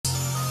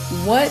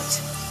What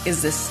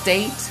is the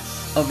state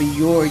of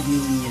your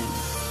union?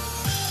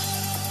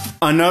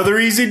 Another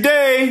easy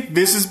day.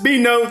 This is B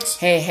Notes.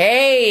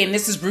 Hey, and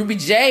this is Ruby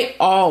J.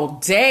 All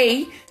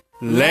day.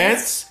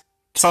 Let's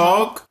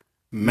talk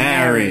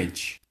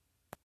marriage.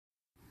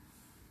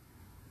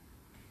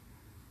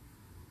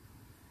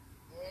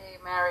 Hey,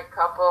 married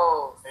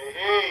couples.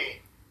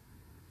 Hey.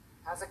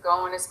 How's it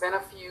going? It's been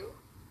it's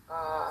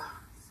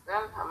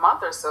been a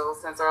month or so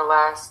since our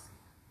last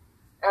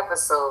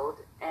episode,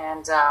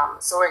 and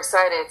so we're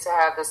excited to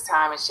have this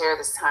time and share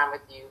this time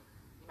with you.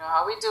 You know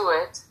how we do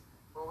it.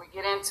 When we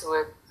get into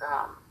it,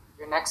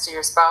 you're next to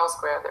your spouse,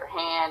 grab their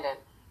hand, and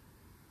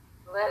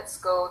let's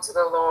go to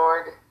the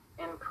Lord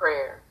in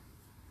prayer.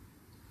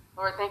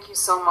 Lord, thank you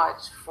so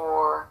much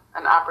for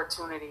an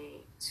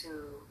opportunity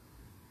to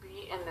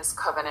be in this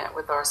covenant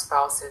with our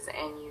spouses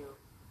and you.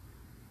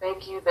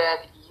 Thank you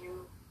that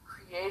you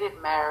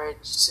created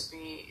marriage to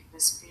be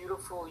this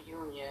beautiful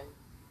union,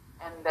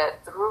 and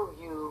that through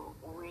you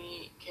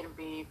we can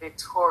be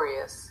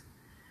victorious.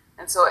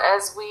 And so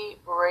as we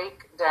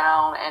break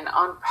down and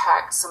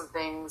unpack some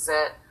things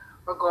that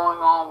are going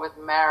on with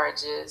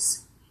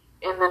marriages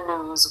in the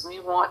news, we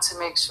want to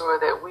make sure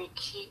that we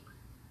keep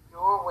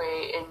your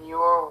way and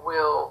your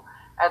will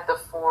at the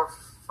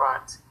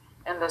forefront,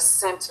 in the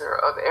center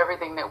of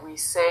everything that we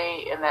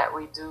say and that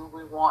we do.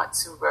 We want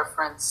to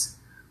reference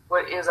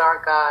what is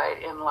our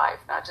guide in life,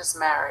 not just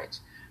marriage,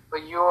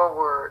 but your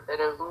word that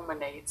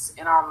illuminates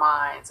in our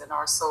minds and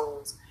our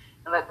souls,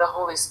 and let the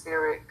Holy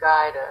Spirit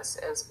guide us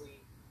as we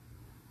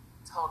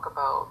talk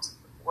about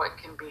what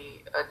can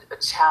be a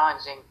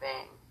challenging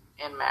thing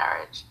in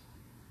marriage.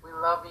 We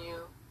love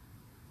you.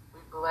 We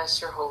bless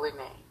your holy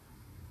name.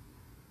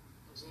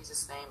 In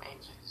Jesus' name, amen.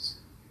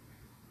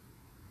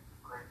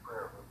 Great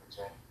prayer, Ruby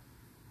J.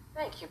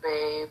 Thank you,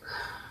 babe.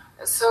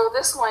 So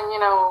this one,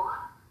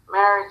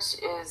 marriage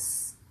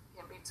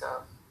can be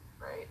tough,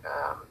 right?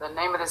 The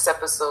name of this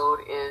episode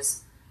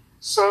is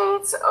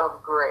Shades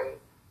of Grey,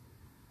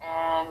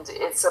 and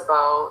it's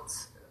about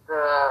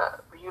the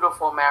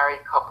beautiful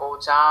married couple,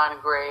 John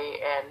Gray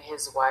and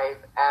his wife,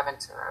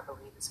 Aventer, I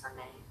believe is her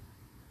name.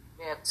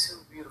 They have two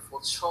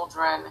beautiful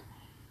children,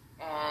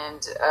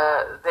 and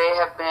they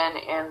have been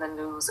in the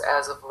news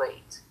as of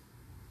late.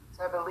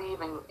 So I believe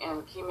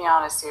in keep me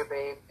honest here,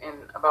 babe,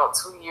 in about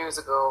 2 years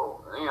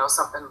ago,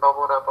 something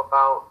bubbled up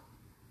about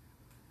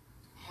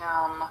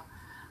him,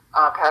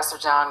 Pastor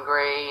John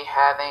Gray,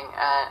 having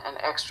an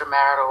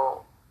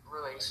extramarital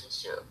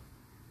relationship.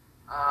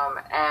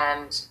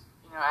 And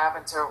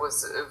Aventer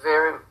was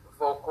very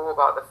vocal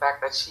about the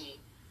fact that she,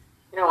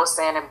 was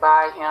standing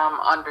by him,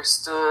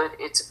 understood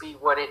it to be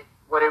what it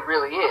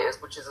really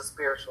is, which is a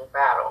spiritual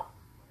battle.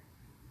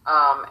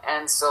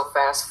 And so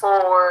fast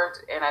forward,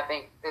 and I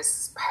think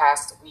this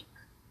past week,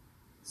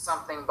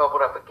 something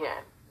bubbled up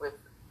again with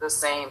the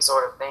same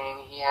sort of thing.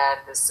 He had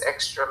this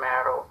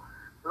extramarital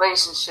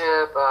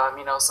relationship,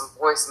 some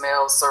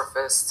voicemails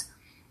surfaced.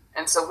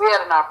 And so we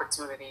had an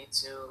opportunity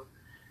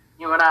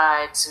you and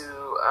I,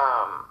 to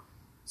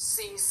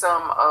see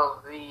some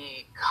of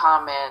the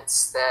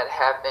comments that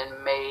have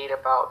been made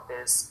about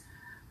this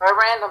by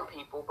random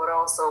people, but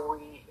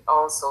we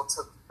also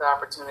took the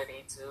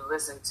opportunity to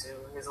listen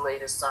to his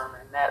latest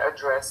sermon that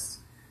addressed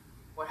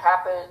what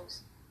happened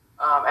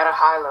at a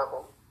high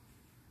level,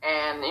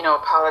 and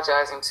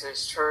apologizing to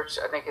his church.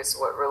 I think it's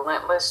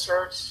Relentless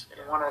Church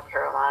in one of the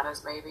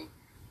Carolinas, maybe,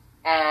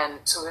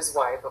 and to his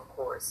wife, of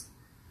course.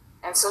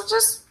 And so,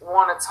 just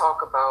want to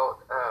talk about.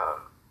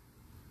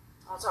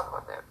 I'll talk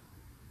about that.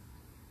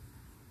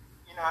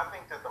 I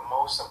think that the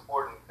most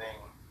important thing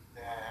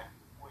that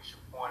we should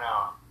point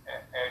out,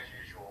 as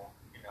usual,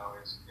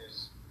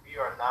 is we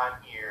are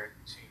not here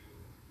to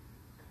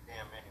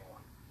condemn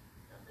anyone.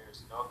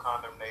 There's no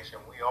condemnation.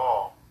 We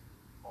all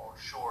fall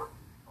short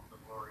of the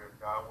glory of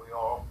God. We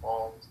all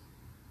fall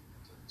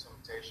into the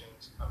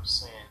temptations of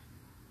sin.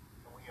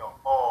 And we are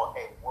all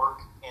a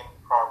work in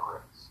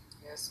progress.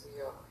 Yes,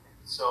 we are.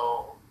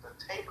 So the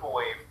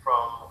takeaway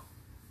from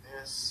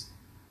this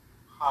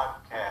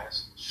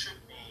podcast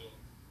should be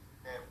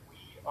that we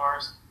are,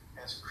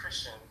 as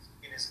Christians,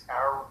 it is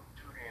our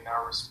duty and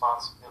our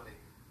responsibility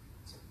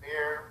to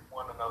bear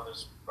one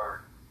another's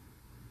burden.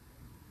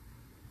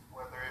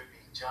 Whether it be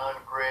John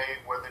Gray,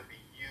 whether it be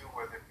you,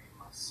 whether it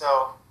be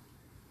myself,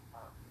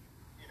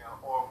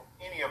 or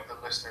any of the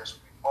listeners,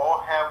 we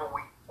all have a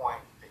weak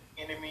point.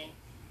 The enemy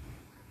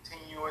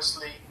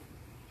continuously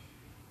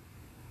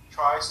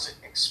tries to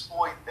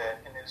exploit that,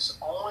 and it is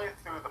only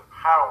through the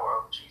power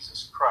of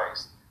Jesus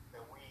Christ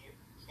that we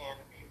can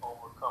be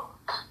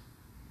overcomers.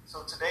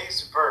 So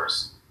today's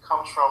verse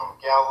comes from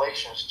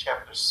Galatians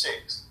chapter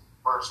 6,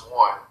 verse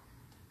 1.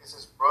 It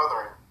says,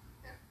 "Brethren,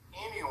 if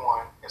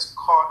anyone is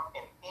caught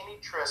in any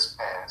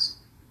trespass,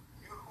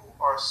 you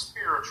who are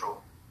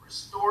spiritual,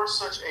 restore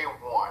such a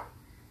one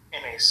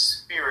in a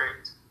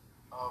spirit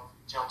of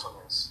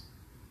gentleness,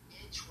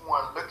 each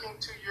one looking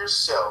to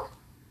yourself,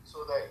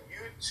 so that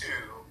you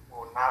too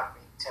will not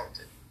be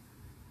tempted."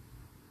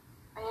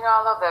 And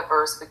I love that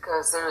verse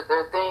because there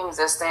are things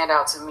that stand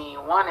out to me.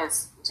 One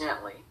is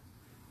gently,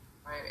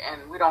 right? right?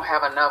 And we don't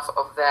have enough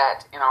of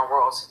that in our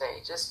world today.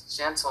 Just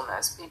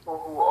gentleness, people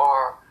who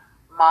are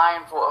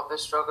mindful of the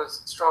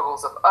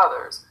struggles of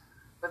others.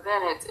 But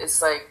then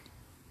it's like,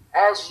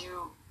 as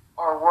you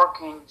are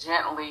working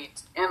gently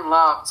in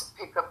love to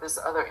pick up this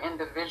other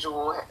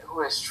individual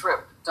who has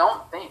tripped,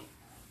 don't think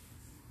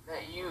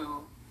that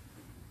you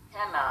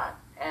cannot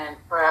and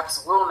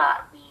perhaps will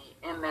not be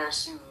in their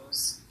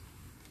shoes,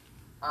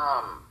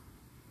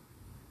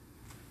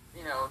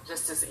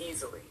 just as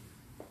easily.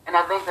 And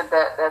I think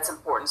that's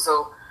important.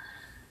 So,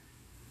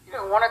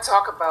 I want to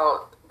talk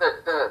about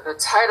the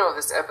title of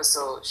this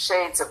episode,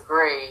 Shades of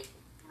Gray.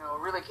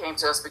 Really came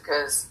to us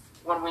because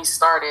when we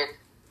started,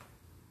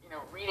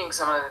 reading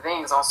some of the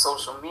things on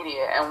social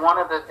media, and one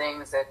of the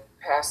things that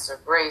Pastor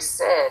Gray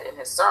said in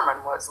his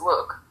sermon was,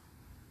 look,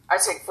 I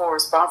take full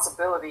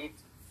responsibility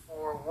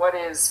for what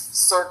is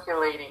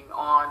circulating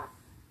on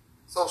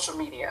social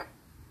media.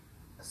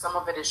 Some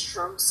of it is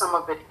true, some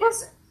of it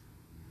isn't.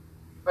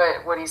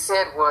 But what he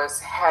said was,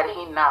 had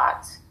he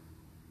not,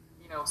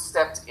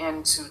 stepped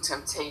into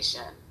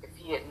temptation, if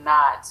he had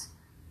not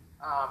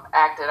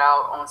acted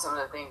out on some of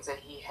the things that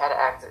he had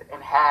acted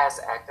and has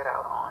acted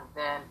out on,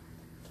 then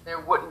there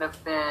wouldn't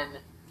have been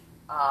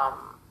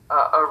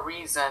a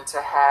reason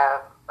to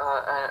have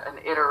an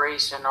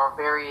iteration or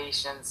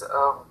variations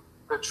of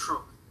the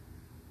truth,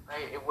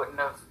 right? It wouldn't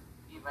have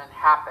even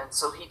happened.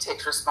 So he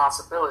takes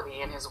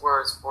responsibility, in his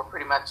words, for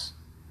pretty much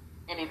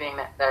anything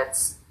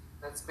that's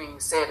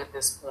being said at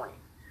this point.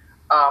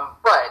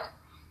 But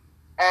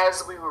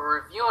as we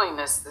were reviewing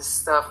this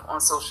stuff on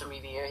social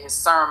media, his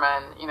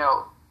sermon,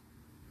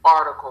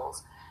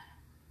 articles,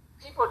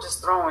 people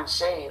just throwing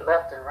shade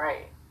left and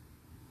right.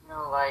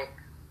 Like,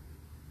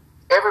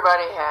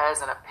 everybody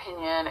has an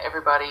opinion.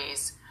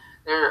 Everybody's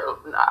there.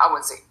 I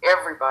wouldn't say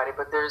everybody,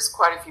 but there's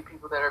quite a few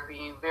people that are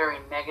being very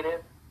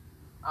negative,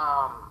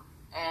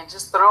 and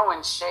just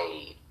throwing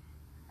shade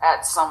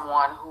at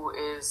someone who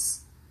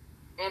is,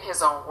 in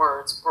his own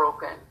words,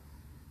 broken.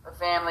 A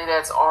family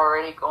that's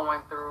already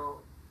going through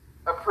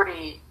a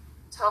pretty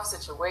tough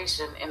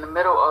situation in the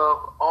middle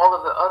of all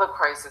of the other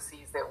crises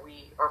that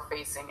we are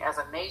facing as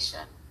a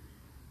nation.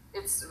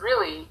 It's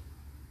really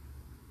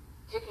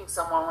kicking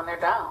someone when they're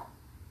down.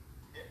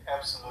 Yeah,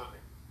 absolutely.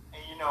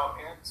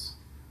 And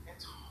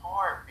it's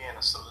hard being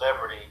a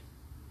celebrity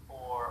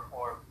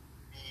or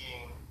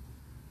being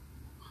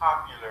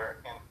popular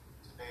in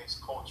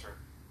today's culture.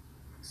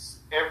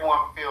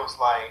 Everyone feels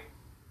like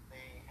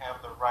they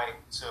have the right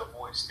to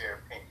voice their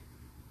opinion.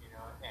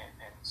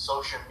 And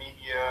social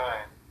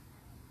media and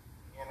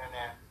the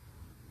internet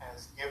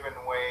has given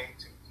way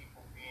to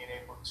people being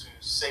able to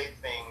say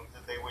things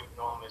that they wouldn't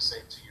normally say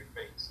to your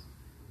face.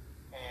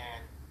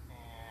 And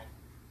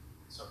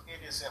so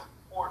it is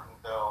important,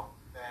 though,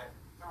 that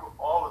through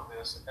all of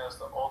this, as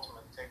the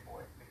ultimate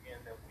takeaway, again,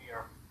 that we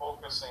are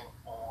focusing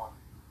on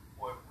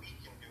what we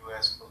can do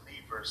as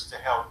believers to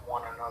help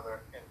one another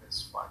in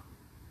this fight.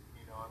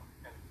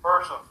 And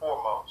first and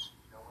foremost,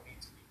 we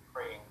need to be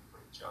praying for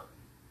each other.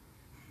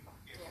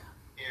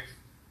 If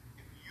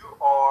you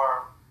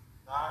are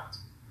not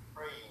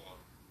praying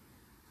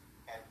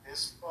at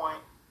this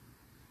point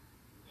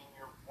in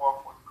your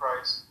walk with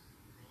Christ,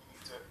 then you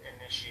need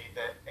to initiate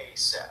that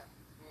ASAP.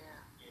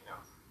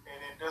 And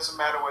it doesn't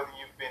matter whether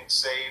you've been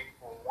saved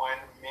for 1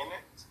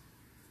 minute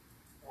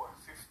or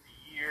 50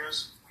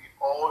 years, we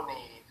all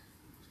need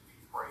to be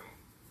praying.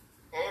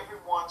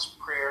 Everyone's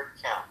prayer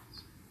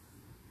counts.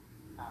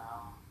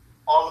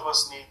 All of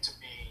us need to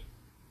be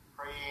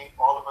praying,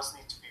 all of us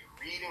need to be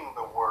reading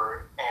the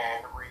Word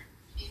and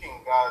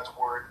repeating God's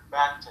Word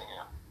back to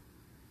Him.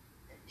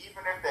 And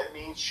even if that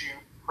means you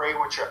pray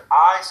with your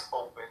eyes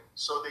open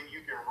so that you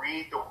can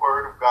read the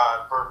Word of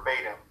God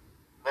verbatim,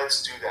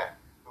 let's do that.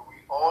 But we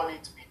all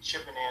need to be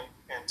chipping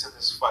into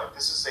this fight.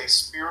 This is a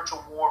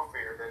spiritual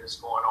warfare that is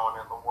going on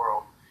in the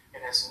world.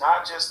 And it's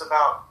not just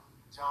about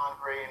John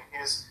Gray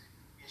and his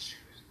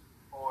issues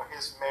or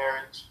his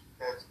marriage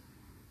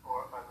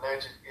or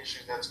alleged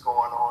issue that's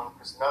going on,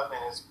 because nothing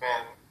has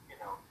been,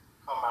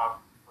 come out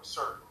for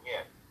certain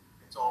yet.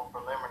 It's all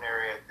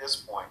preliminary at this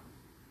point.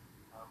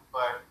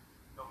 But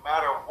no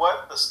matter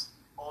what the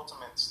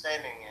ultimate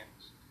standing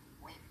is,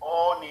 we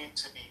all need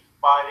to be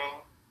fighting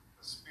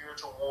the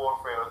spiritual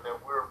warfare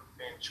that we're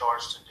being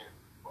charged to do.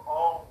 We're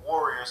all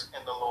warriors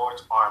in the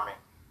Lord's army.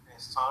 And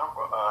it's time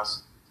for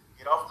us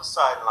to get off the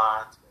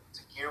sidelines,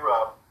 to gear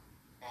up,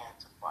 and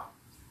to fight.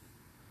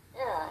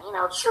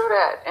 Yeah, true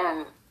that.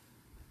 And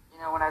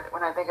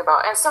when I think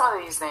about, and some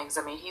of these things,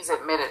 he's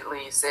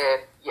admittedly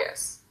said,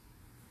 yes,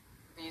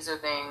 these are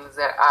things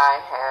that I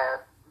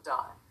have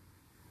done.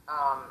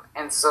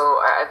 And so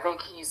I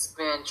think he's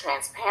been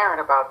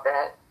transparent about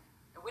that.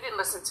 And we didn't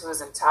listen to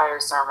his entire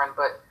sermon,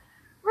 but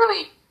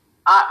really,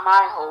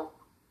 my hope,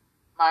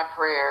 my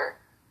prayer,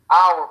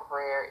 our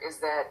prayer is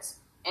that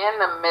in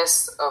the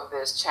midst of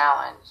this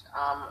challenge,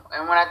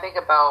 and when I think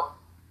about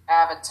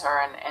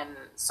Avatar and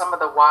some of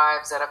the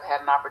wives that have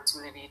had an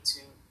opportunity to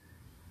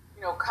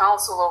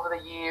counsel over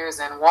the years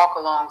and walk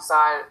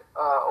alongside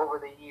over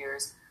the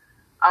years,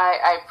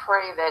 I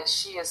pray that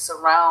she is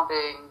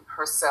surrounding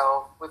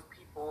herself with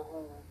people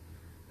who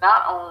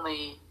not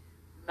only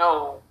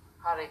know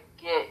how to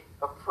get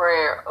a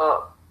prayer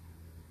up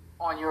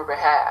on your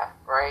behalf,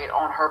 right,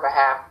 on her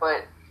behalf,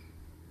 but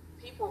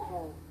people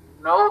who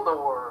know the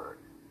word,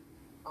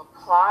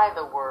 apply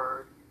the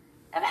word,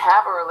 and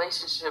have a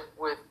relationship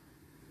with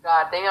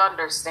God. They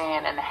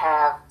understand and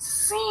have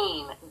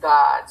seen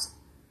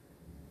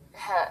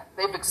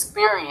they've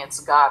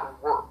experienced God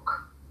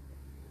work.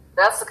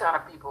 That's the kind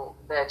of people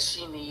that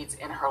she needs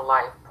in her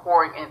life,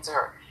 pouring into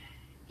her.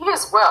 He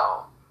as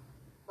well.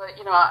 But,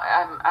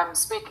 I'm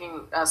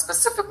speaking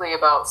specifically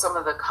about some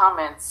of the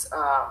comments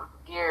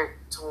geared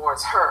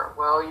towards her.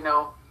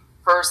 Well,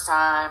 first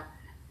time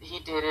he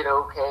did it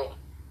okay.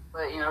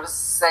 But, this is the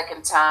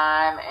second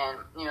time, and,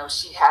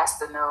 she has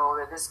to know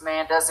that this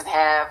man doesn't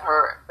have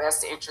her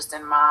best interest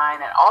in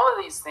mind, and all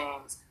of these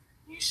things.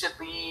 You should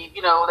leave,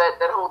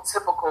 that whole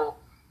typical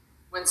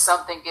when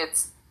something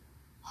gets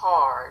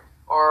hard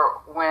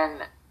or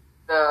when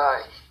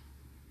the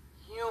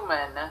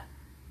human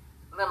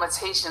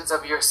limitations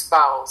of your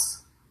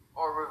spouse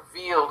are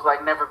revealed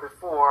like never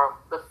before,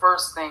 the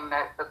first thing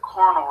that the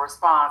carnal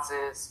response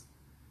is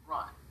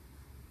run,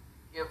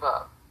 give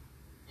up.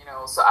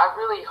 So I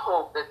really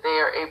hope that they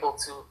are able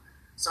to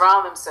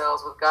surround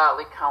themselves with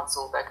godly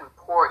counsel that can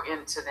pour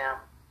into them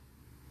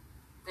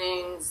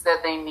things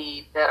that they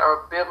need that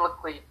are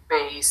biblically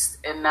based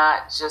and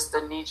not just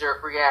a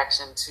knee-jerk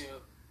reaction to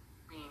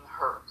being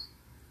hurt.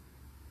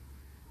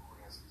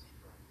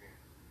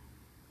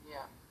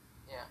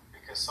 Yeah.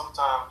 Because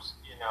sometimes,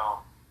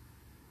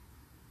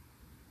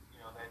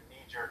 that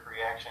knee-jerk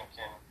reaction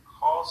can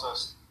cause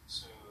us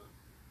to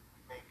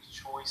make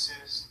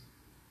choices,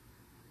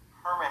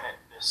 permanent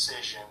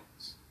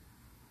decisions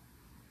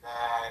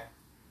that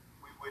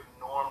we would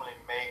normally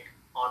make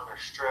under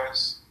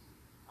stress.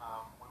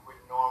 We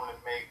would normally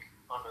make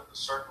under the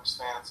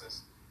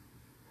circumstances.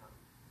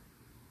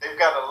 They've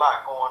got a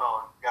lot going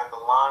on. You've got the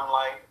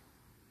limelight,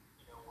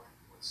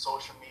 with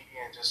social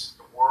media and just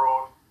the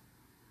world,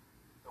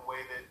 the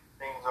way that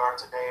things are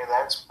today.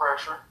 That's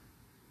pressure.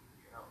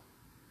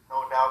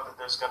 No doubt that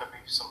there's going to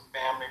be some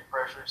family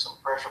pressure, some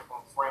pressure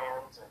from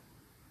friends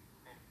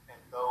and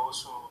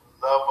those who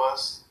love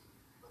us,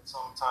 but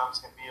sometimes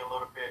can be a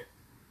little bit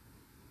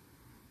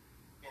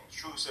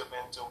intrusive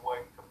into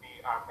what could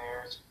be our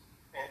marriage.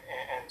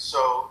 And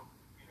so,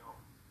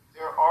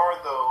 there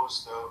are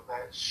those, though,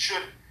 that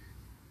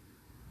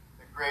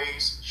the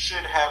Grays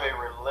should have a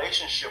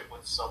relationship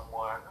with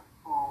someone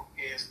who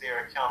is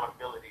their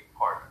accountability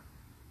partner.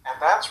 And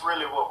that's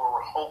really what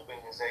we're hoping,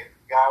 is that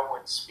God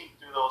would speak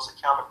through those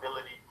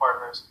accountability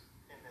partners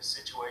in this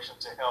situation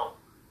to help,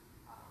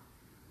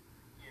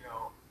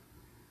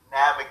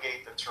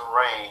 navigate the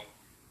terrain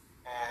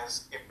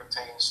as it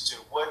pertains to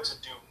what to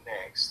do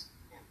next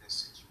in this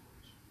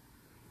situation.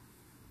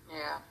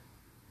 Yeah.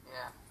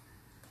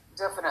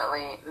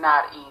 Definitely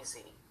not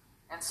easy.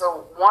 And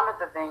so one of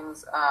the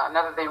things,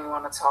 another thing we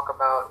want to talk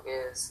about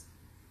is,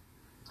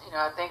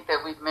 I think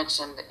that we've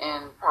mentioned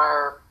in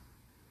prior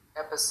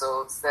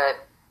episodes that,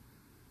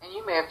 and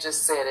you may have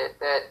just said it,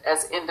 that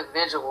as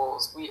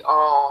individuals, we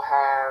all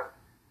have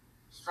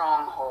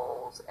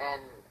strongholds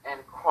and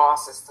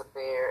crosses to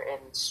bear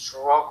and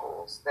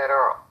struggles that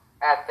are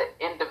at the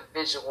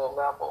individual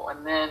level.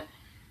 And then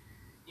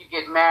you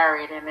get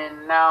married, and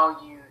then now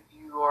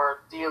you are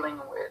dealing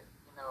with,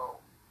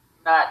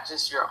 not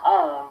just your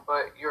own,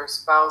 but your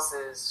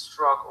spouse's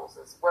struggles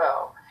as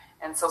well.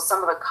 And so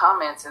some of the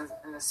comments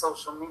in the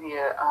social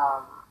media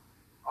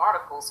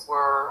articles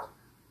were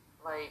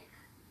like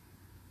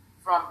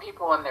from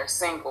people in their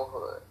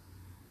singlehood.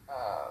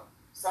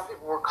 Some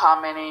people were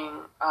commenting,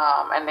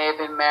 and they had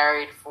been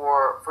married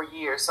for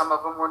years. Some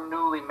of them were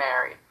newly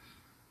married.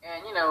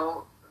 And,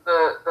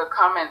 the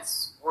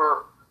comments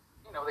were,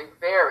 they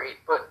varied,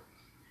 but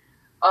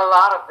a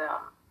lot of them,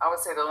 I would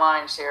say the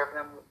lion's share of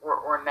them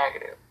were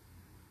negative.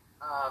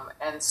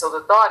 And so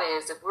the thought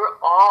is,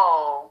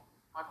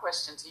 my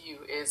question to you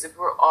is, if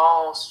we're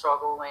all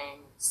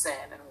struggling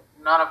sin, and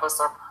none of us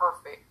are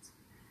perfect,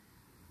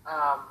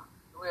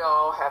 we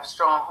all have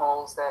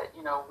strongholds that,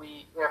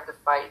 we have to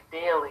fight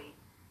daily,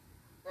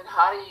 then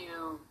how do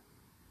you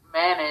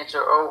manage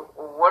or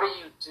what do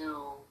you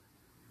do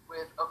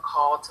with a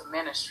call to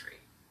ministry?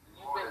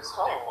 You've been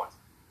called.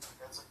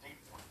 That's a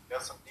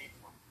deep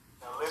one.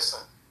 Now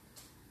listen,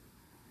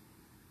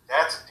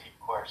 that's a deep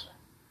question.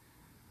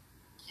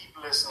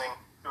 Keep listening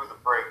through the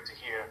break to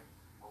hear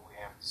what we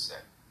have to say.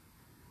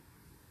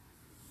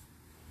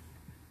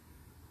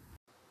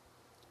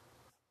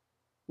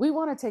 We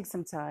want to take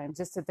some time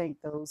just to thank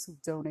those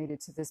who've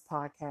donated to this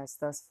podcast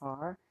thus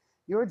far.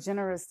 Your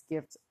generous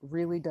gift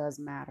really does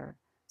matter.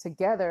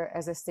 Together,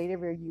 as a State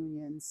of Your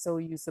Union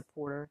SoU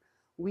supporter,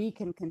 we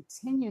can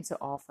continue to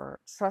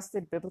offer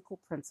trusted biblical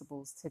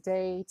principles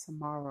today,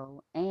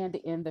 tomorrow, and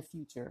in the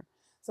future.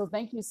 So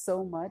thank you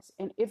so much.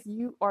 And if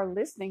you are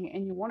listening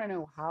and you want to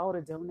know how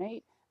to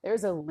donate,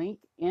 there's a link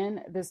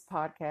in this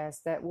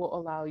podcast that will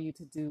allow you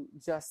to do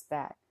just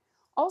that.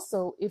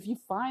 Also, if you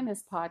find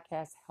this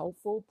podcast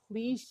helpful,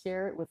 please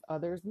share it with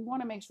others. We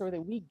want to make sure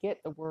that we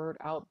get the word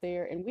out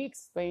there and we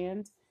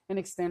expand and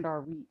extend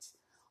our reach.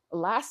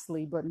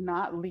 Lastly, but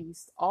not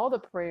least, all the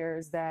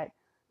prayers that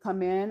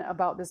come in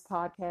about this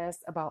podcast,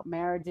 about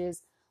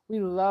marriages, we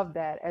love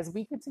that. As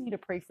we continue to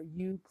pray for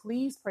you,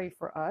 please pray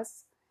for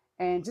us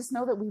and just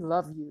know that we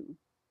love you.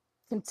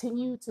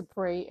 Continue to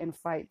pray and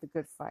fight the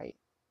good fight.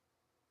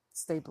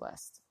 Stay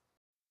blessed.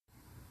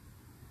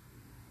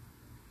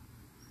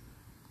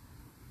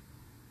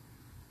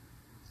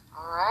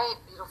 All right,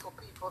 beautiful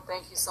people,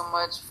 thank you so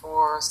much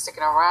for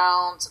sticking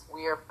around.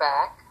 We are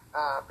back.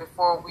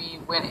 Before we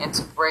went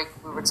into break,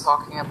 we were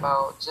talking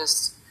about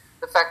just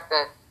the fact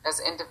that as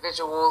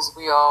individuals,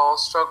 we all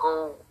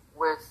struggle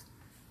with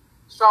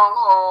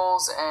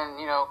strongholds and,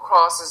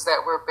 crosses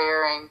that we're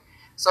bearing.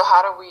 So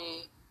how do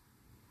we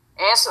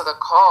answer the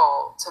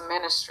call to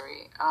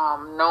ministry,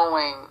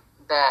 knowing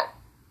that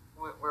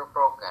we're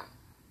broken?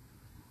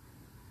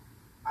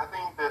 I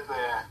think that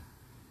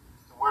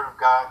the Word of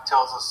God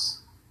tells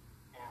us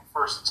in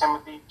 1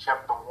 Timothy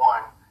chapter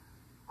 1,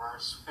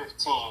 verse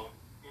 15,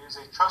 it is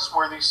a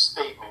trustworthy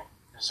statement,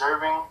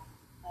 deserving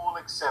full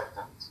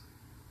acceptance,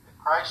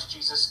 that Christ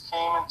Jesus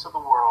came into the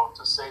world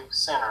to save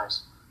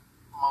sinners,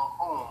 among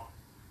whom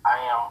I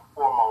am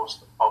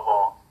foremost of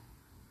all.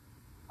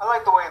 I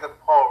like the way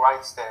that Paul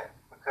writes that,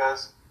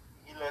 because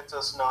he lets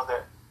us know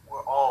that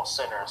we're all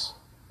sinners.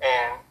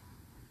 And,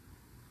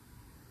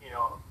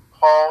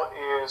 Paul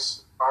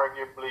is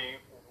arguably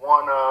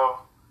one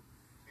of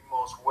the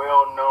most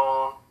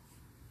well-known,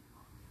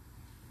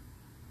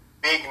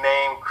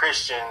 big-name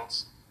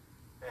Christians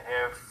that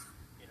have,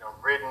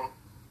 written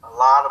a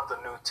lot of the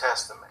New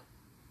Testament.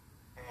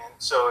 And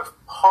so if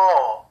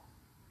Paul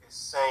is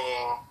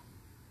saying,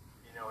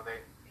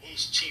 that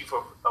he's chief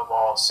of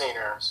all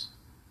sinners,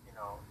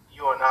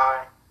 you and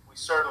I, we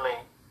certainly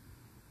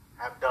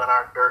have done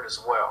our dirt as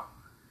well.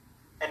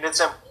 And it's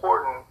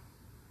important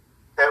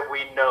that we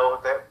know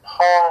that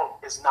Paul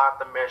is not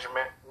the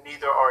measurement,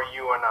 neither are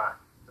you and I.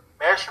 The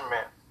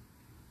measurement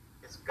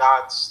is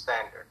God's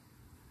standard,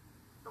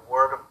 the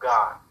Word of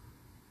God.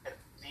 And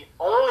the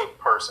only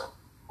person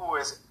who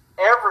has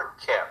ever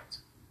kept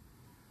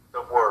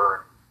the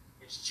Word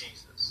is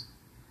Jesus.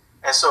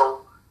 And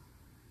so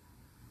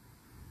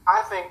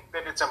I think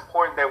that it's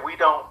important that we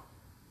don't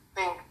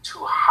think too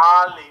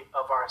highly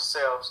of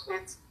ourselves.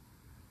 It's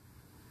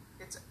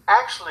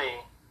actually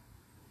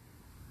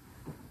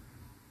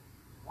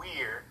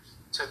weird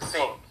to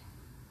think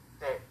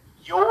that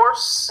your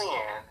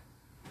sin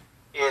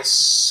is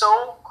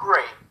so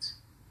great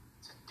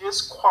to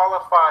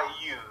disqualify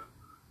you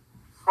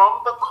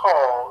from the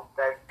call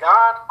that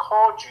God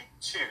called you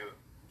to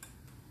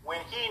when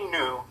he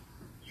knew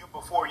you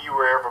before you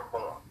were ever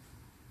born.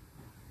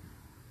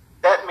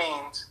 That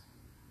means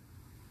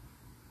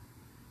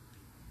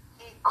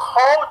he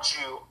called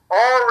you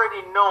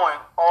already knowing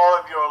all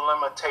of your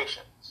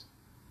limitations.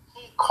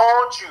 He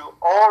called you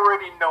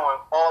already knowing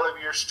all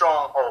of your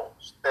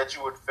strongholds that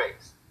you would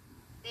face.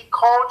 He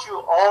called you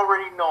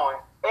already knowing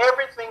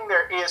everything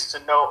there is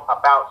to know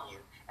about you,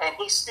 and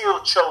he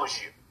still chose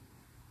you.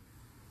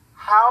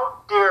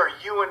 How dare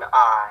you and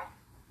I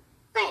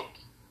think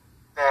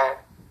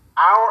that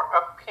our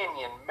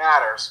opinion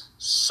matters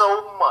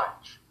so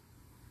much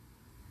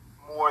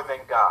more than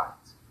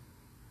God's?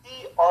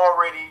 He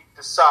already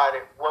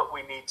decided what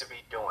we need to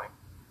be doing.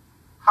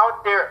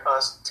 How dare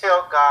us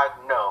tell God,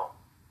 no,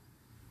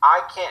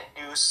 I can't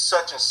do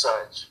such and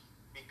such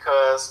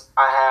because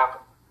I have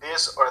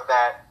this or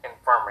that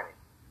infirmity.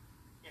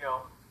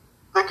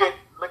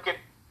 Look at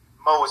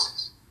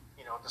Moses,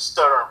 the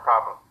stuttering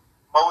problem.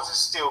 Moses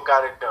still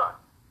got it done.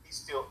 He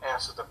still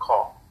answered the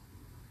call.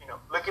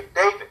 Look at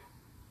David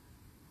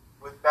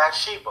with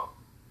Bathsheba.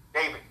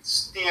 David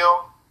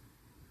still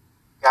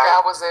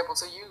God was able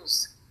to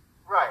use.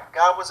 Right.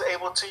 God was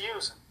able to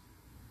use him.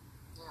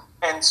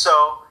 Yeah. And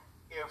so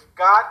if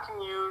God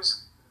can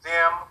use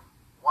them,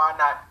 why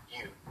not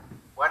you?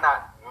 Why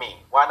not me?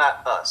 Why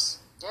not us?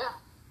 Yeah.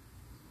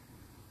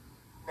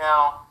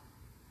 Now,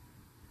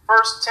 1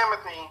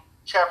 Timothy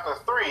chapter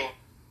 3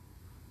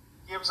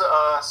 gives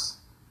us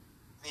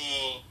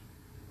the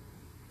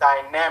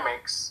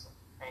dynamics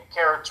and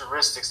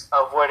characteristics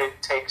of what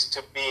it takes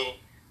to be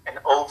an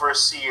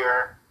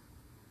overseer,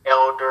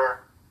 elder,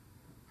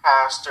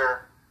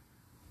 pastor,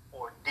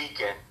 or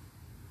deacon.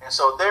 And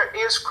so there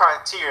is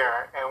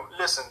criteria. And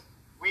listen,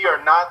 we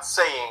are not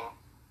saying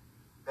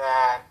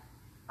that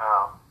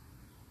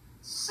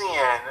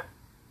sin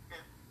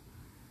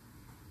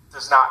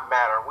does not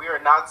matter. We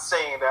are not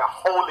saying that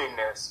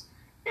holiness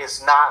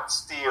is not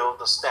still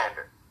the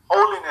standard.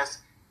 Holiness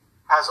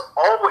has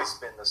always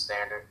been the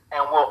standard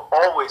and will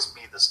always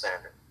be the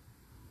standard.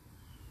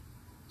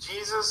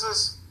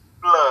 Jesus'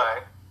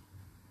 blood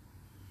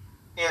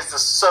is the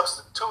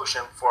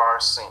substitution for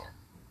our sin.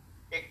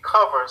 It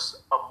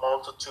covers a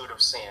multitude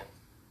of sins.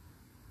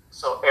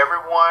 So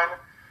everyone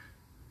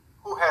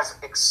who has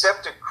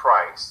accepted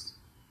Christ,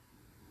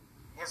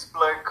 his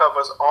blood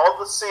covers all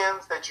the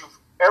sins that you've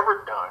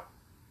ever done,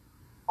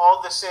 all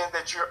the sins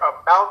that you're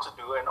about to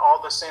do and all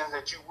the sins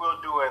that you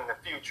will do in the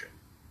future.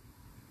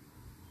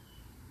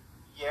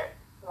 Yet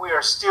we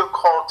are still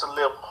called to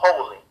live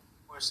holy.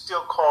 We're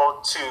still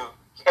called to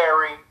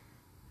carry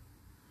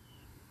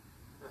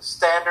the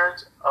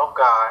standards of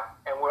God,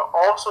 and we're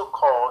also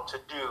called to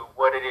do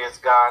what it is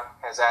God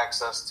has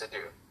asked us to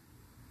do.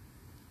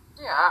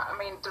 Yeah, I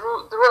mean,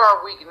 through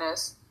our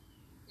weakness,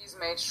 He's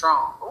made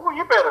strong. Oh,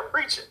 you better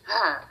preach it.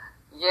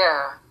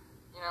 Yeah,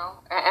 you know,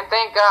 and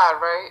thank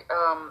God, right?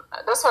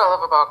 That's what I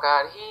love about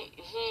God.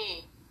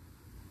 He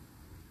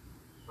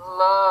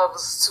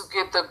loves to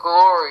get the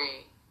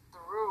glory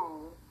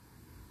through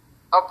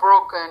a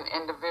broken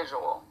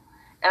individual.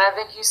 And I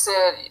think you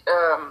said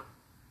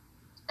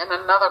in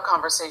another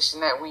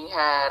conversation that we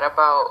had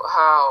about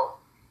how,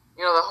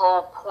 you know, the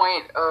whole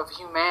point of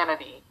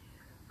humanity.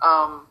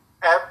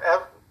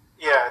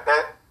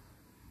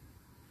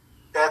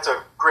 That's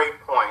a great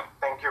point.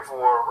 Thank you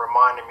for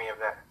reminding me of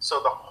that.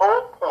 So the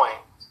whole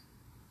point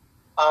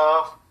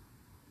of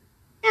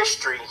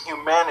history,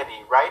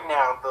 humanity, right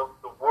now,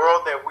 the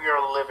world that we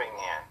are living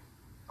in,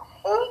 the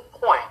whole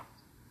point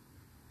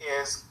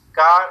is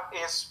God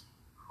is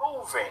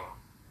proving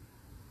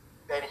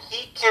that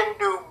He can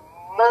do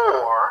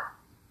more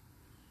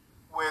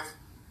with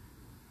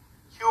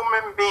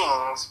human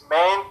beings,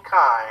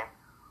 mankind,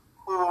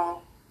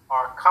 who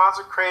are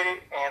consecrated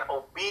and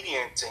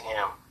obedient to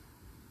Him,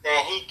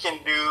 than He can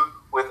do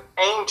with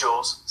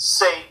angels,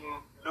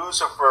 Satan,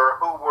 Lucifer,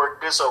 who were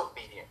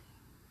disobedient.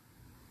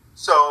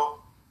 So,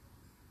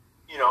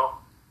 you know,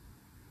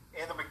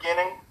 in the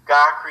beginning,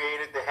 God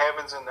created the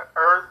heavens and the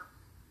earth.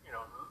 You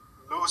know,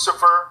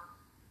 Lucifer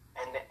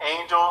and the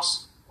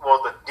angels,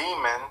 well, the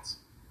demons,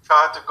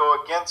 tried to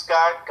go against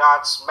God.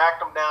 God smacked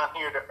them down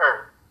here to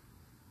earth.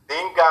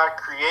 Then God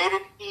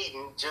created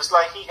Eden, just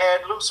like He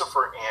had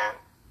Lucifer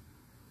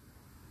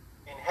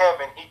in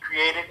heaven. He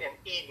created an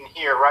Eden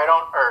here, right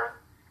on earth,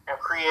 and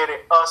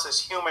created us as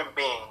human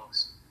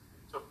beings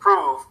to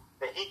prove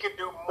that He could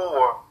do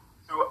more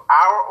through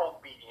our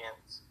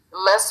obedience.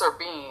 Lesser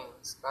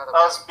beings, by the way.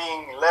 Us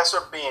being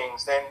lesser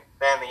beings than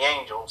the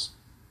angels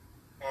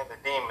and the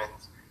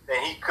demons, that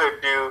He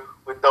could do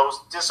with those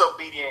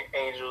disobedient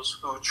angels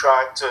who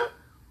tried to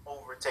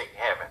overtake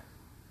heaven.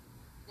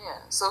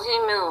 Yeah, so He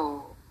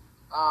knew,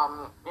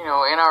 you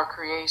know, in our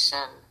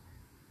creation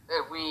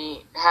that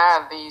we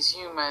have these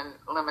human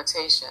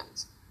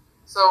limitations.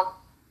 So,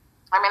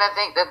 I mean, I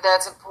think that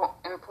that's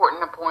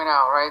important to point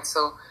out, right?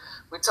 So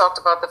we talked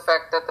about the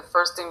fact that the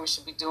first thing we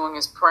should be doing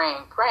is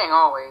praying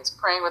always,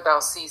 praying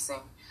without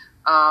ceasing.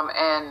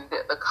 And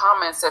the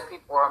comments that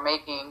people are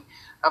making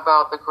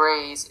about the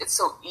grays, it's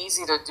so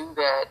easy to do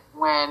that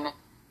when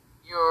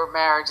your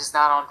marriage is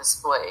not on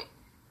display.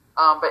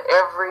 But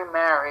every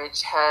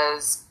marriage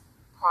has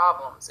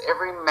problems.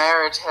 Every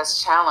marriage has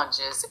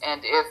challenges.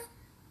 And if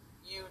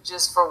you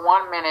just for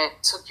 1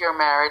 minute took your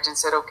marriage and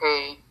said,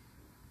 okay,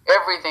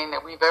 everything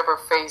that we've ever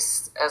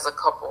faced as a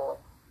couple,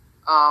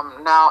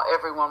 now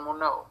everyone will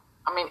know.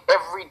 I mean,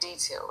 every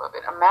detail of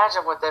it.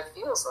 Imagine what that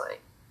feels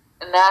like.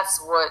 And that's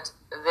what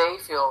they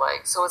feel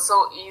like. So it's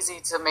so easy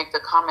to make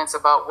the comments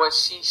about what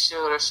she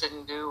should or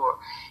shouldn't do, or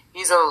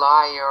he's a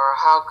liar, or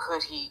how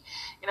could he.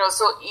 You know, it's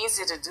so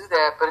easy to do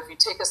that. But if you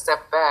take a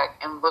step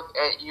back and look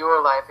at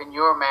your life and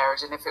your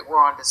marriage, and if it were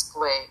on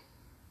display,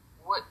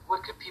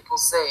 what could people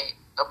say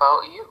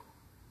about you?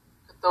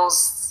 Could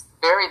those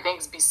very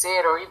things be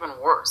said, or even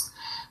worse?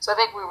 So I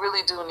think we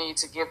really do need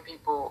to give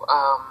people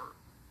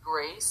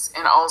grace,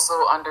 and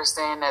also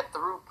understand that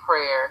through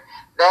prayer,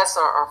 that's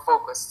our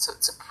focus,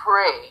 to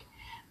pray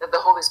that the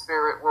Holy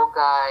Spirit will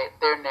guide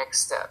their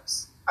next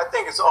steps. I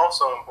think it's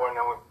also important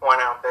that we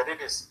point out that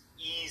it is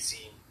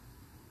easy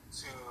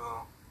to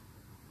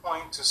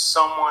point to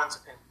someone's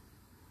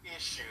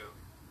issue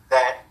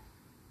that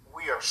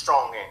we are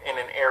strong in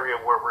an area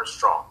where we're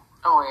strong.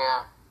 Oh,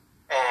 yeah.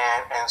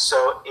 And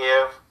so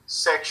if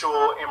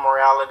sexual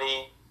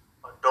immorality,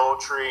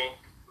 adultery,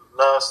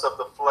 lust of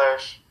the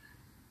flesh,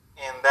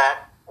 in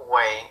that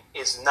way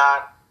is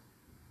not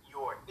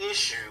your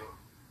issue.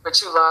 But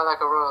you lie like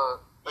a rug.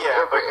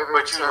 Yeah,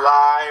 but you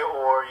lie,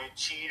 or you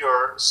cheat,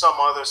 or some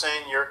other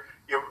sin. You're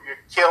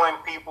killing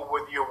people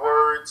with your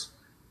words.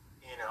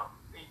 You know,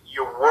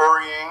 you're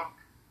worrying.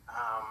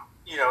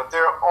 You know,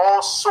 there are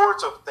all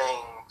sorts of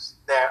things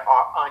that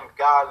are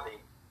ungodly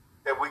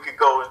that we could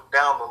go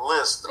down the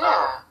list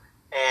of.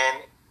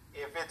 And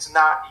if it's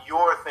not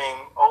your thing,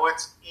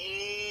 it's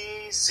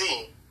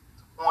easy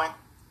to point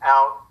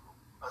out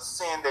a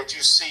sin that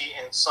you see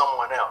in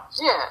someone else.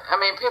 Yeah, I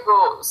mean,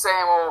 people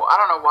saying, well, I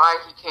don't know why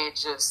he can't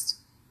just,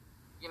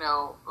 you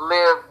know,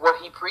 live what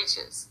he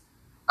preaches.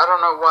 I don't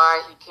know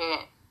why he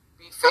can't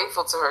be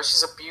faithful to her.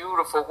 She's a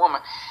beautiful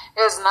woman.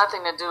 It has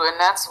nothing to do, and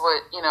that's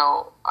what, you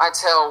know, I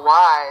tell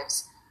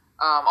wives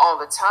all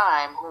the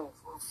time who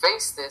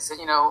face this. And,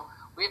 you know,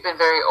 we've been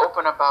very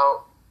open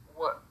about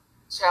what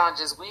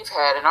challenges we've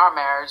had in our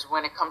marriage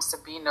when it comes to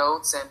B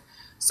notes and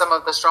some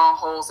of the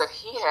strongholds that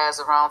he has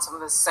around some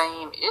of the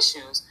same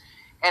issues.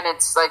 And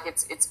it's like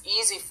it's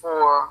easy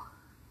for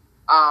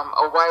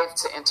a wife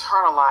to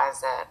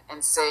internalize that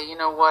and say, you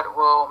know what,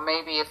 well,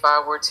 maybe if I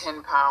were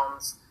 10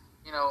 pounds,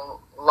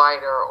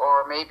 lighter,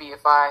 or maybe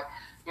if I,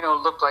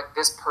 looked like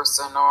this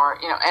person, or,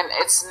 and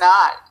it's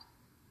not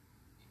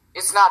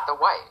the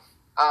wife.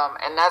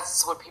 And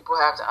that's what people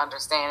have to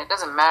understand. It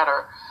doesn't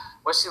matter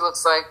what she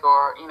looks like,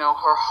 or,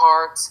 her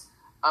heart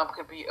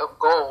could be of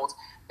gold.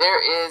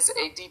 There is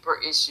a deeper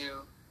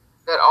issue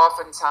that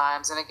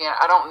oftentimes, and again,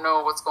 I don't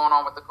know what's going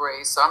on with the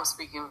Grays, so I'm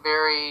speaking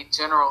very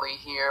generally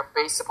here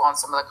based upon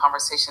some of the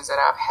conversations that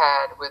I've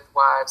had with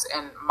wives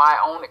and my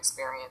own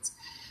experience,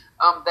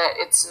 that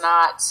it's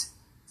not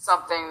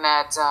something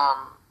that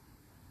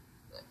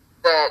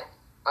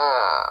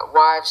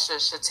wives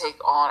should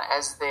take on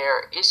as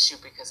their issue,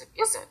 because it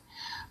isn't.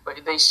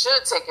 But they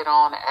should take it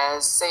on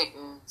as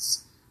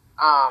Satan's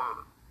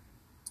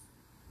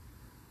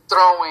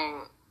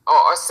throwing,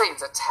 or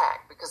Satan's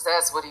attack, because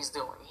that's what he's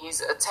doing.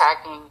 He's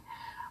attacking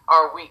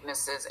our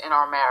weaknesses in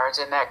our marriage,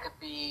 and that could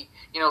be,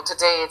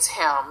 today it's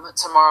him,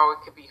 tomorrow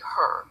it could be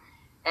her,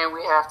 and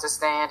we have to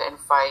stand and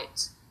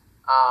fight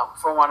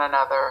for one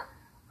another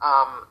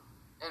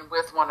and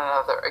with one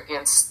another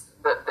against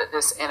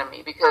this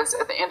enemy, because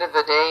at the end of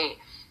the day,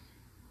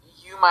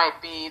 you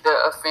might be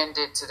the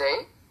offended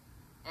today,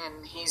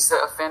 and he's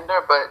the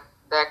offender, but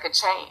that could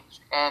change,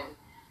 and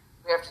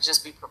we have to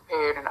just be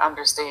prepared and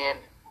understand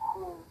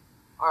who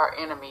our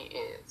enemy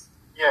is.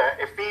 Yeah,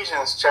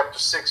 Ephesians chapter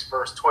 6,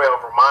 verse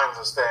 12 reminds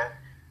us that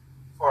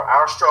for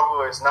our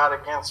struggle is not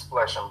against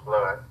flesh and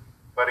blood,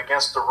 but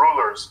against the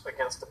rulers,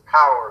 against the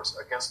powers,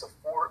 against the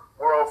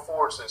world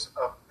forces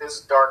of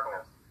this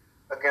darkness,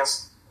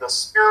 against the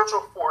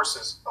spiritual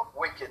forces of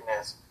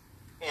wickedness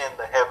in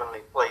the heavenly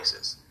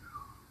places.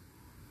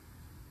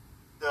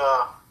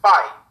 The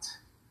fight,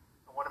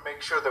 I want to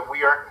make sure that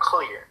we are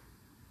clear,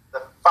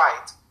 the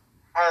fight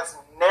has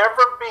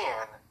never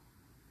been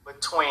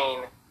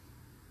between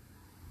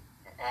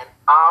an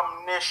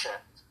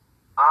omniscient,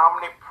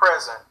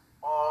 omnipresent,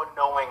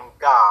 all-knowing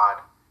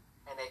God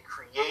and a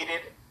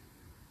created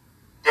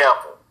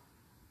devil.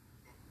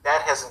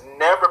 That has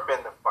never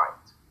been the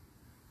fight.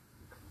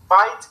 The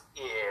fight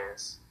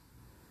is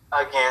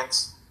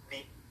against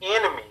the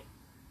enemy,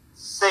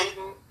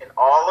 Satan and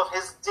all of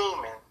his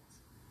demons,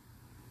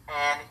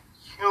 and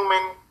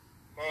human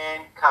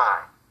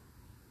mankind.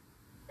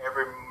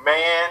 Every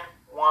man,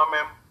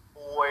 woman,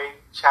 boy,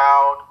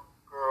 child,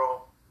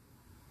 girl.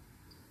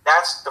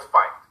 That's the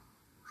fight.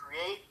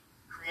 Created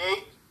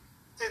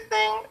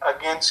thing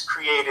against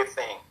created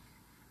thing.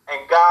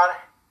 And God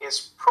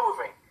is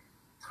proving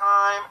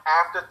time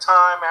after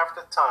time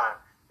after time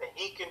that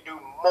he can do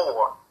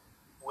more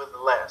with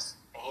less.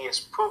 And he has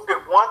proved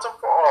it once and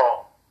for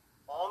all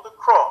on the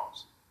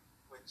cross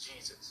with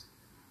Jesus.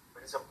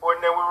 But it's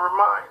important that we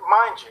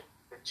remind you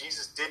that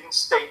Jesus didn't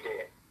stay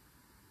dead.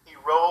 He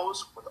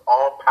rose with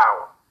all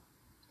power.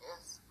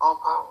 Yes, all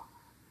power.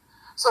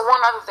 So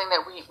one other thing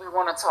that we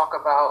want to talk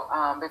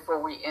about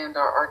before we end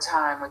our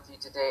time with you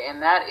today,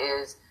 and that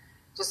is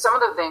just some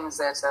of the things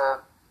that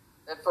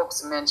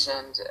folks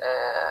mentioned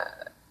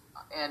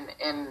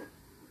in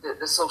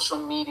the social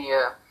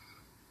media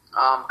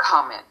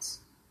comments.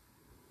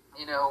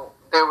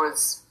 There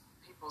was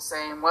people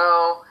saying,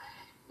 well,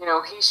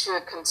 he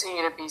should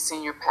continue to be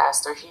senior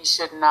pastor. He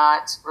should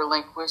not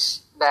relinquish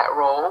that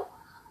role.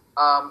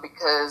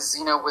 Because,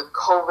 with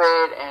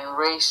COVID and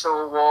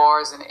racial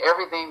wars and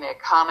everything, the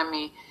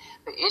economy,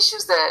 the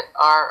issues that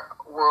our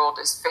world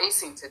is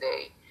facing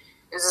today,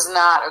 this is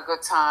not a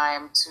good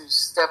time to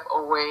step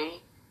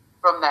away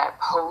from that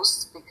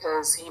post,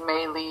 because he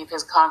may leave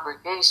his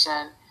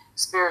congregation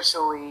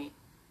spiritually,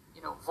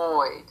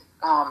 void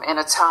in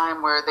a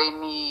time where they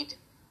need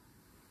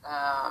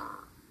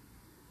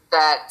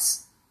that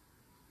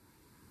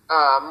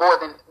more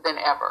than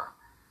ever.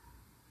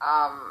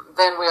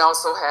 Then we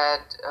also had,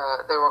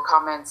 there were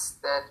comments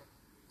that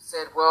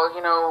said,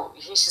 well,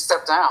 he should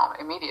step down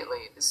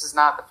immediately. This is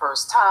not the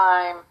first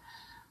time.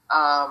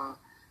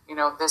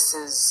 This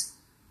is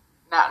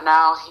not,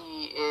 now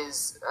he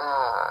is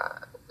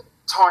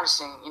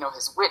tarnishing,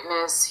 his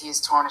witness. He's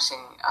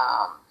tarnishing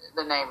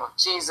the name of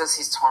Jesus.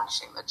 He's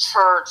tarnishing the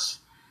church.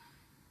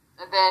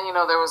 And then,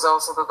 there was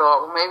also the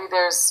thought, well, maybe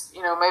there's,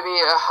 maybe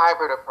a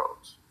hybrid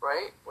approach,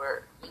 right?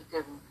 Where he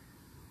can,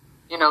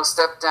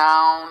 step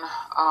down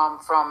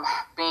from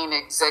being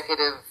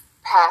executive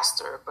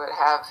pastor, but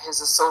have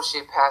his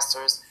associate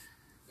pastors,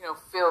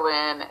 fill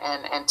in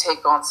and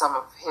take on some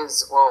of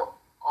his, all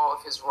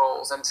of his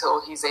roles until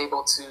he's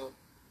able to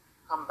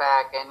come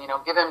back and,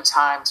 give him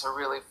time to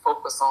really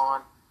focus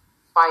on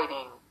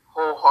fighting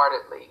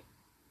wholeheartedly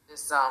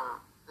this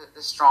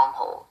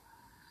stronghold.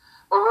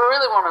 But we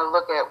really want to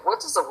look at, what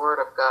does the Word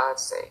of God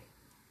say?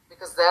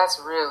 Because that's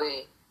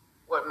really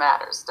what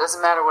matters.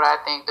 Doesn't matter what I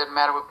think, doesn't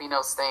matter what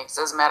Benos thinks,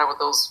 doesn't matter what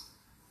those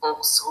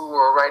folks who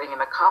are writing in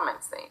the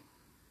comments think.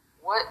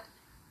 What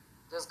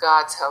does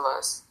God tell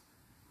us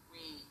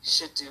we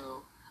should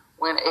do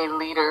when a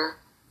leader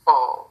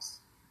falls?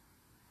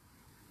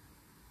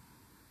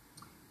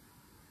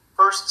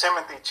 1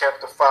 Timothy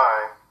chapter 5,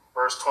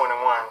 verse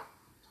 21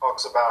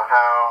 talks about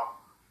how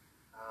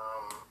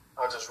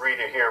I'll just read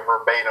it here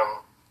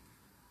verbatim.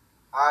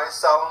 I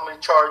solemnly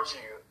charge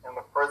you in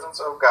the presence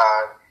of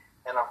God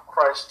and of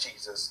Christ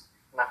Jesus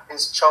and of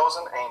his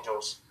chosen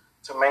angels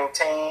to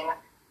maintain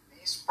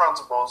these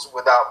principles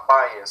without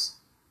bias,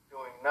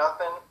 doing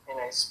nothing in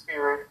a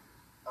spirit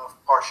of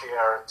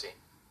partiality.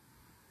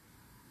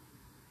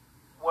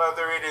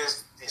 Whether it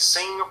is the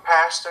senior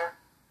pastor,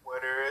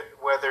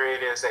 whether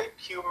it is a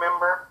pew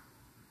member,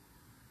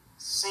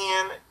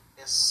 sin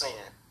is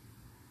sin.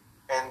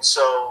 And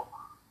so,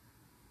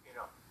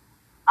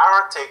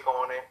 our take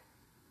on it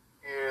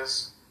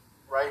is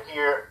right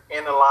here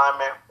in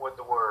alignment with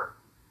the word.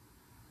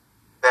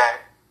 That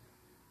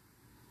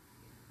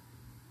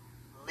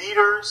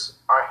leaders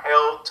are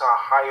held to a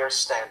higher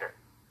standard.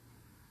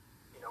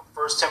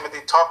 1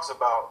 Timothy talks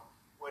about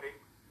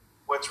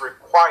what's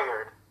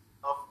required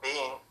of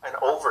being an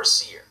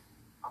overseer,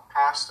 a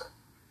pastor.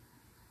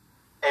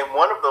 And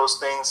one of those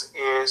things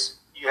is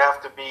you have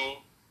to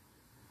be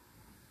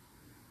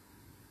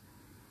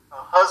a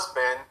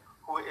husband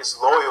who is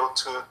loyal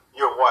to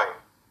your wife.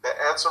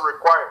 That's a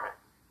requirement.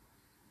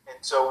 And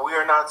so we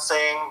are not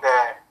saying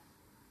that,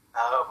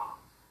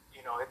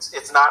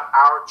 it's not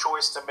our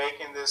choice to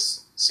make in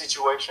this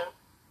situation.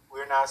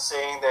 We're not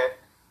saying that,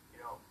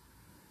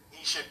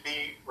 he should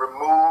be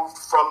removed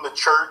from the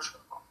church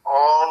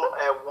all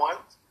at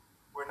once.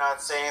 We're not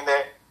saying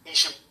that he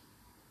should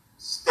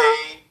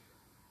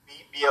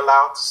be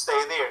allowed to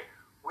stay there.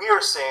 We are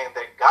saying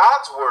that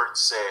God's word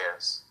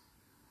says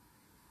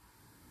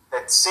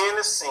that sin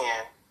is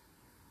sin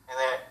and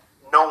that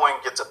no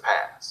one gets a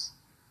pass.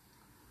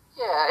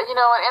 Yeah, in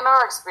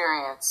our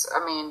experience,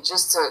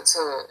 just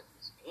to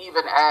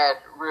even add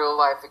real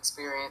life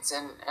experience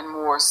and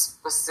more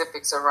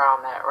specifics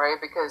around that, right?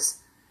 Because,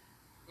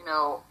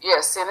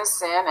 sin is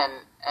sin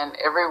and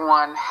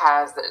everyone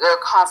has, there are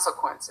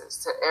consequences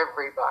to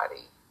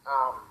everybody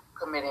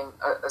committing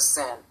a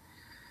sin.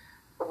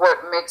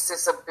 What makes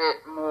this a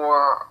bit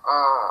more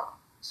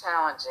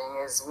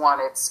challenging is, one,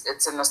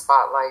 it's in the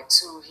spotlight.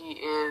 Two, he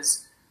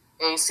is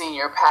a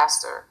senior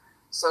pastor.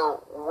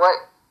 So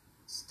what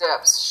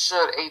steps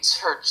should a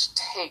church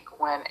take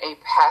when a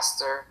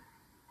pastor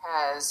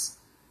has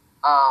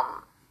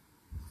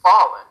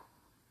fallen,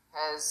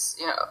 has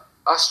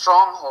a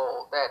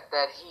stronghold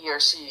that he or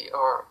she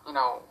or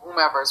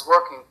whomever is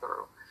working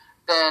through?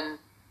 Then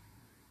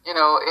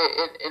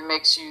it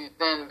makes you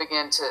then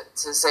begin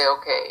to say,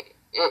 okay,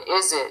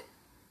 is it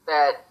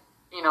that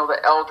the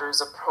elders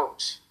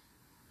approach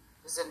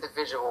this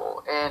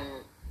individual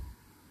and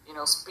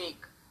speak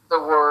the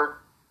word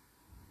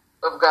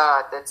of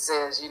God that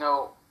says,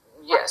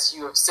 yes,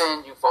 you have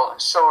sinned, you've fallen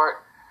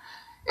short.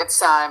 It's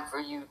time for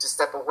you to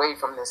step away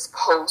from this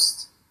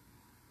post,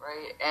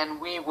 right? And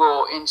we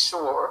will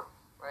ensure,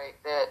 right,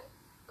 that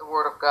the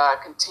word of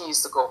God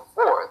continues to go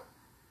forth.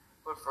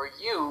 But for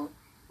you,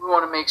 we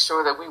want to make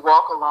sure that we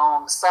walk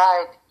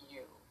alongside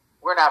you.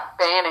 We're not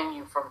banning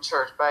you from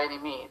church by any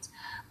means.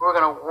 We're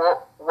going to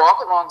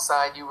walk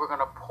alongside you. We're going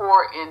to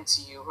pour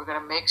into you. We're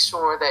going to make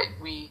sure that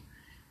we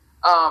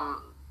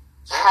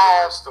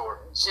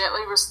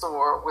gently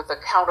restore with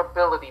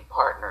accountability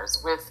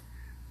partners, with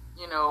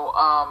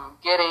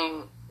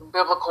getting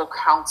biblical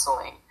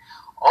counseling,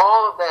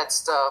 all of that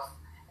stuff.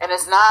 And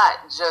it's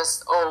not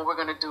just, we're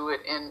going to do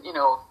it in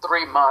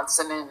 3 months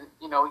and then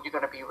you're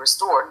going to be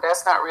restored.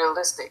 That's not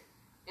realistic.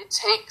 It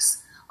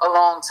takes a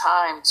long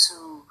time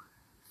to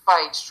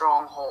fight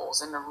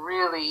strongholds and to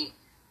really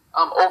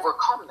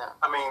overcome them.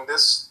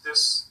 This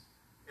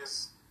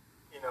is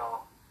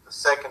the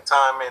second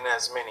time in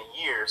as many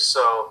years.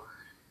 So,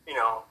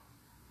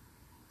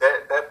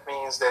 that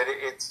means that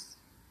it's,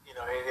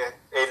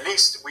 at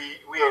least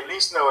we at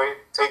least know it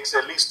takes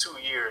at least 2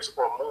 years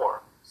or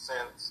more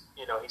since,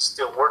 he's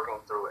still working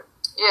through it.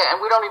 Yeah,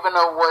 and we don't even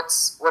know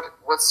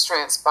what's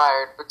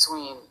transpired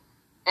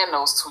in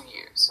those 2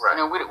 years.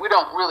 Right. We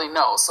don't really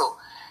know. So,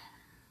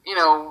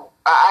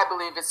 I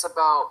believe it's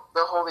about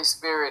the Holy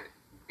Spirit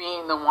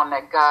being the one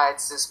that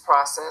guides this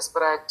process.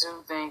 But I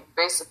do think,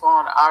 based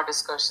upon our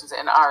discussions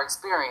and our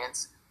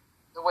experience,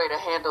 the way to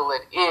handle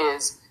it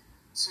is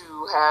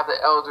to have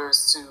the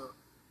elders to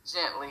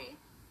gently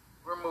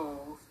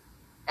remove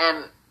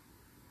and,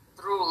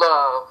 through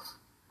love,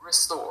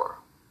 restore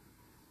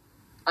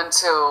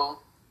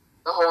until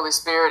the Holy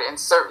Spirit and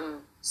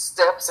certain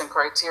steps and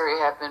criteria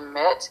have been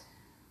met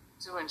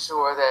to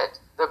ensure that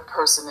the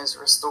person is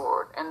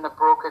restored and the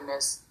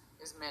brokenness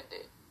is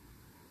mended.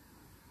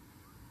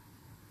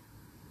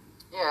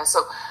 Yeah,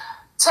 so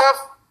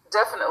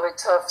definitely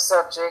tough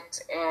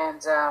subject,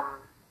 and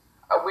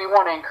we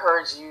want to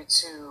encourage you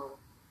to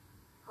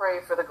pray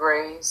for the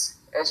Grays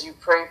as you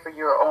pray for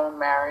your own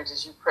marriage,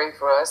 as you pray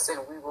for us, and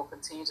we will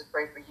continue to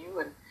pray for you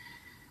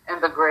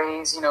and the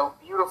Grays,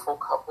 beautiful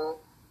couple.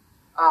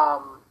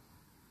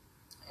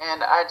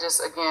 And I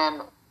just,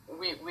 again,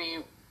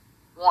 we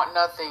want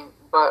nothing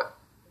but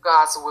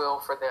God's will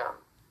for them.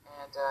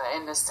 And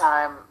in this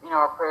time,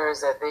 our prayer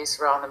is that they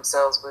surround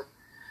themselves with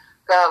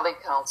godly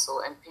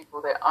counsel and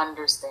people that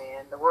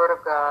understand the Word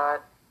of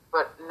God,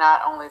 but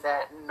not only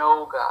that,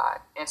 know God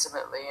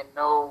intimately and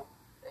know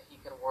that He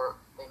can work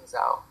things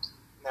out.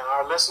 Now,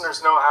 our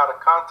listeners know how to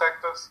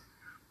contact us,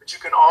 but you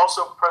can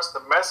also press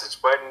the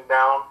message button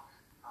down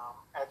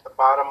at the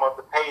bottom of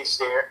the page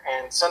there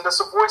and send us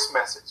a voice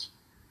message,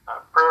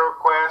 prayer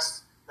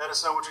request. Let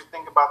us know what you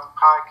think about the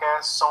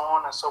podcast, so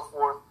on and so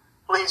forth.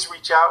 Please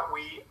reach out.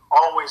 We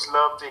always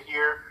love to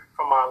hear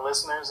from our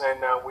listeners,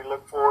 and we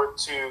look forward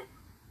to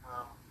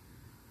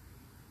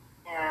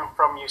hearing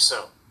from you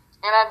soon.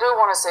 And I do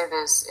want to say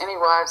this, any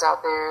wives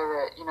out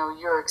there that,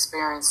 you're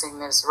experiencing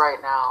this right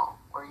now,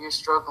 or you're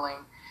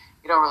struggling,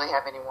 you don't really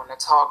have anyone to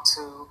talk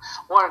to.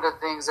 One of the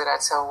things that I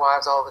tell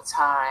wives all the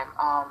time,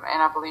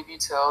 and I believe you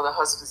tell the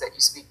husbands that you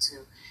speak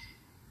to,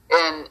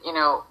 and,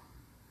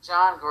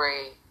 John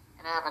Gray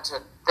and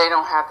Aventer, they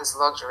don't have this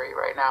luxury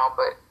right now,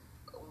 but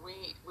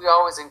we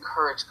always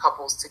encourage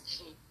couples to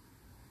keep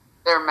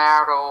their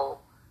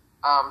marital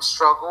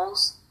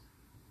struggles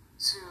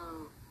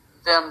to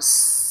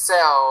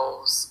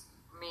themselves,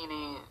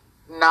 meaning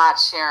not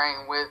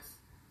sharing with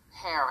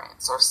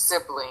parents or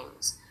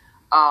siblings,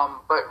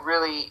 but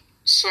really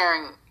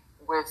sharing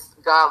with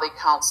godly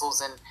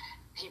counsels and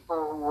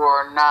people who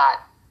are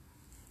not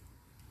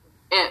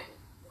in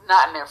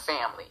their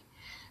family,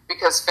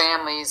 because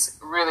families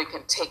really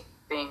can take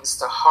things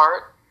to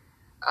heart,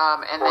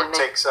 and or then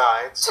take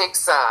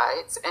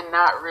sides and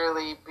not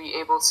really be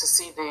able to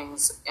see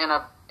things in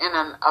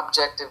an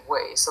objective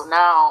way. So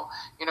now,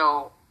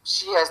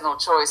 she has no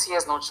choice. He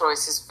has no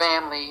choice. His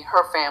family,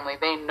 her family,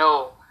 they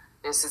know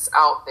this is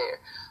out there,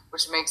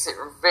 which makes it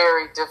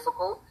very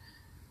difficult.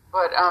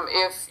 But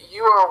if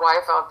you are a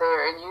wife out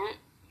there and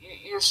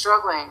you're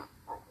struggling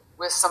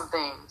with some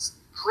things,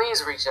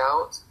 please reach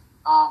out.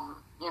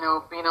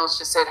 Bino's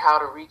just said how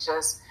to reach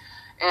us,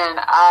 and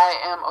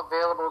I am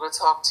available to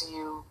talk to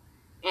you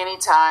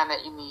anytime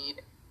that you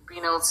need.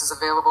 Bino's is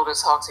available to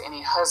talk to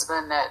any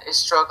husband that is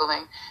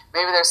struggling.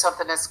 Maybe there's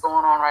something that's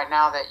going on right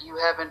now that you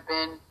haven't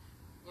been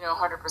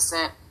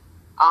 100%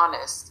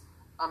 honest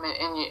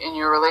in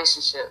your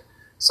relationship.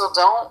 So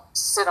don't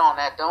sit on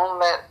that. Don't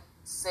let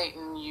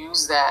Satan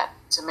use that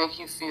to make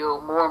you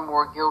feel more and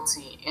more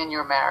guilty in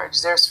your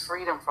marriage. There's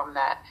freedom from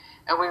that,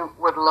 and we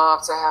would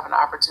love to have an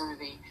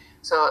opportunity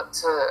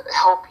to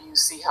help you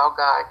see how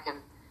God can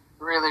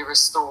really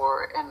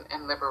restore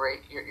and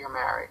liberate your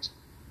marriage.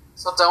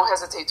 So don't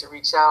hesitate to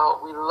reach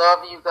out. We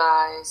love you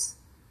guys.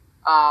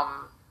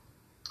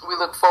 We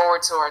look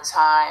forward to our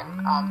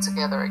time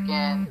together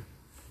again.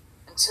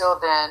 Until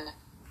then,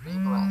 be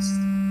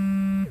blessed.